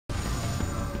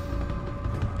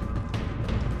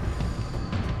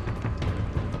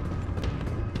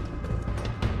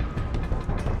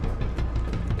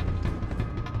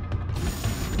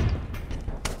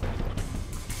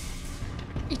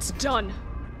done.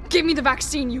 Give me the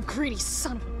vaccine, you greedy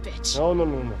son of a bitch. No.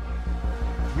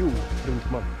 You bring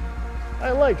money.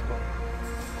 I like money.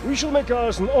 We shall make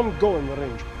ours an ongoing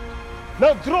arrangement.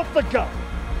 Now drop the gun!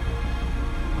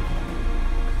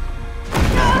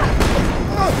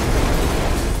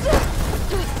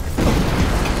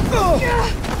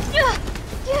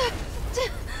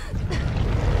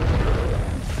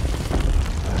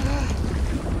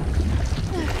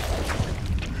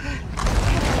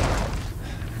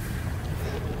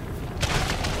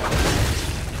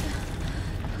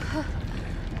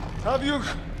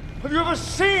 Have you ever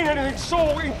seen anything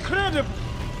so incredible?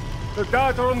 The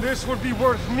data on this would be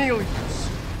worth millions.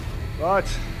 But,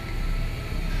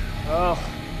 well,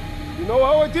 you know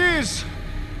how it is.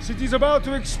 City's about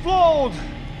to explode,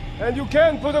 and you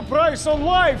can't put a price on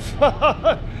life.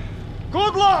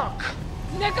 Good luck!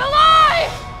 Nikolai!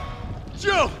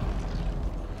 Jill!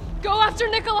 Go after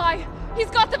Nikolai! He's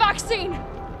got the vaccine!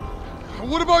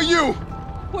 What about you?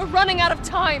 We're running out of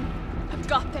time. I've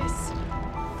got this.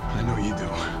 I know you do.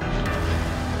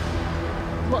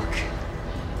 Look,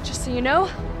 just so you know,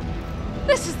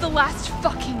 this is the last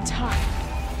fucking time.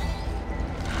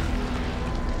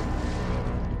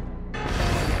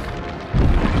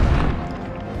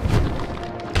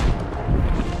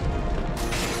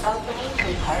 Opening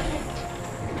compartment.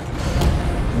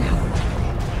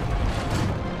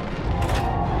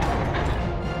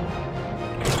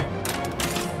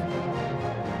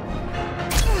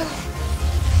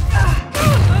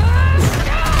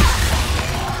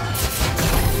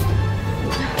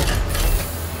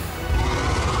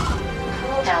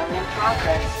 Cooldown in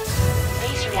progress.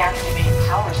 Please reactivate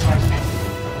power sources.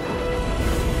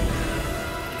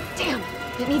 Damn,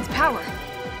 it needs power.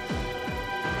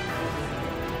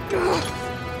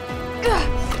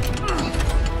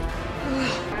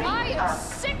 I am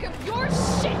sick of your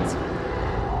shit!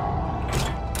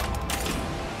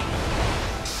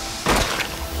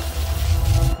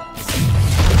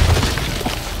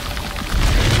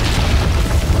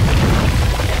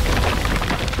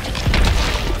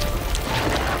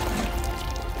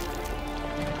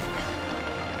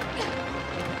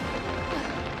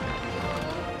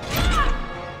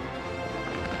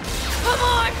 Come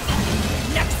on!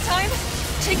 Next time,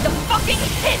 take the fucking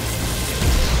hit!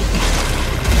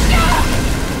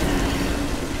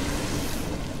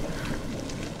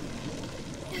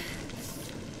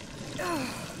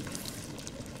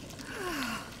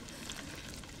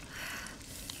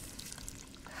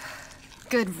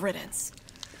 Good riddance.